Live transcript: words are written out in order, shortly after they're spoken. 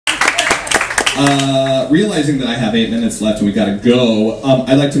Realizing that I have 8 minutes left and we gotta go,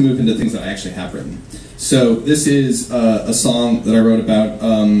 I'd like to move into things that I actually have written. So this is a song that I wrote about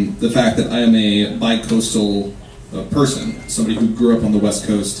the fact that I am a bicoastal person, somebody who grew up on the West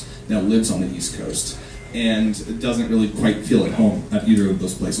Coast, now lives on the East Coast, and doesn't really quite feel at home at either of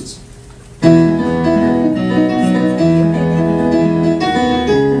those places.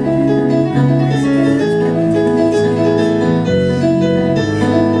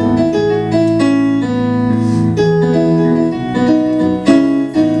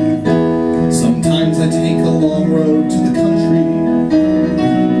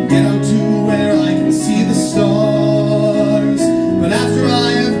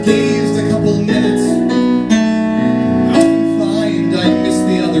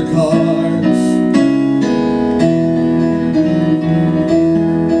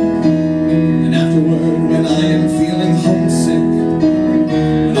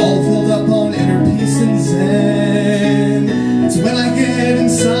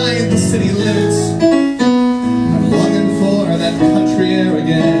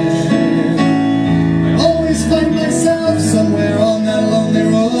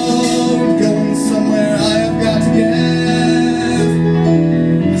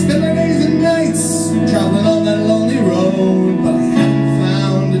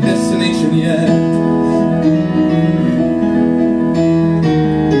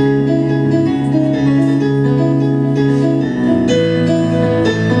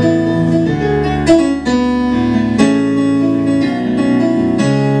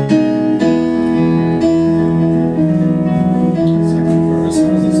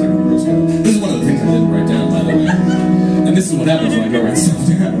 What happens when I go write stuff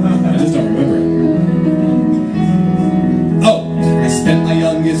down? I just don't remember it. Oh, I spent my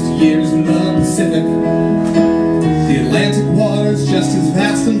youngest years in the Pacific. The Atlantic waters just as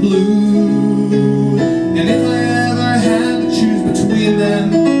vast and blue. And if I ever had to choose between them,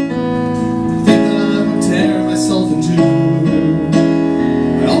 I think that I would tear myself in two.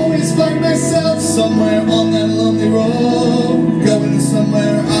 I always find myself somewhere on that lonely road, going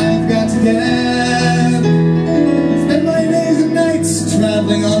somewhere I've got to get.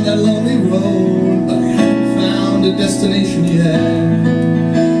 Traveling on that lonely road, but I hadn't found a destination yet.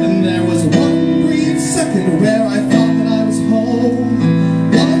 And there was one brief second where I thought that I was home,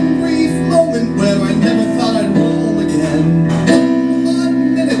 one brief moment where I never thought I'd roam again. One hot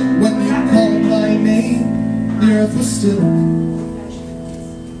minute when you called my name, the earth was still,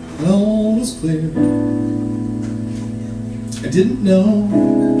 and all was clear. I didn't know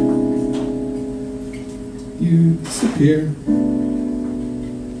you'd disappear.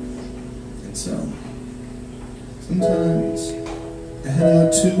 So, sometimes I head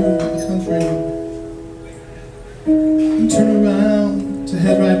out to the country and turn around to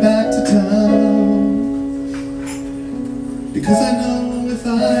head right back to town, because I know if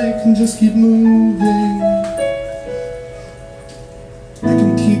I can just keep moving, I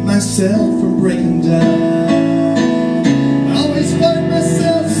can keep myself from breaking down. I always find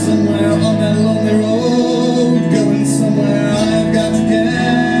myself somewhere on that lonely road, going somewhere I've got to get.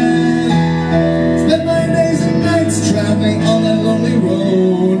 Traveling on that lonely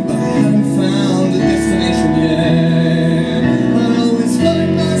road, but I haven't found a destination yet. I always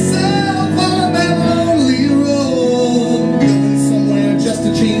find myself on that lonely road, going somewhere just to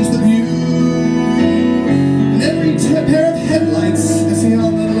change the view. And every pair of headlights I see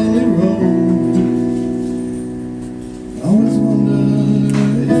on that lonely road, I always wonder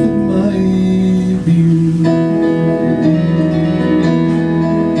if it might be you.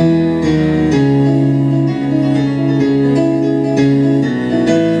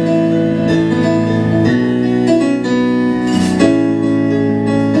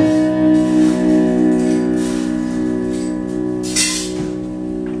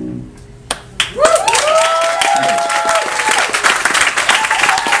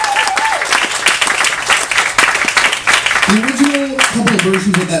 The original couple of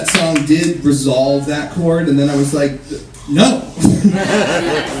versions of that song did resolve that chord, and then I was like, no,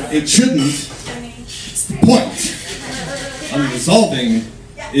 it shouldn't. It's the point. Unresolving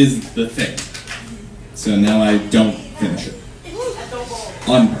is the thing. So now I don't finish it.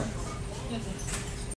 On purpose.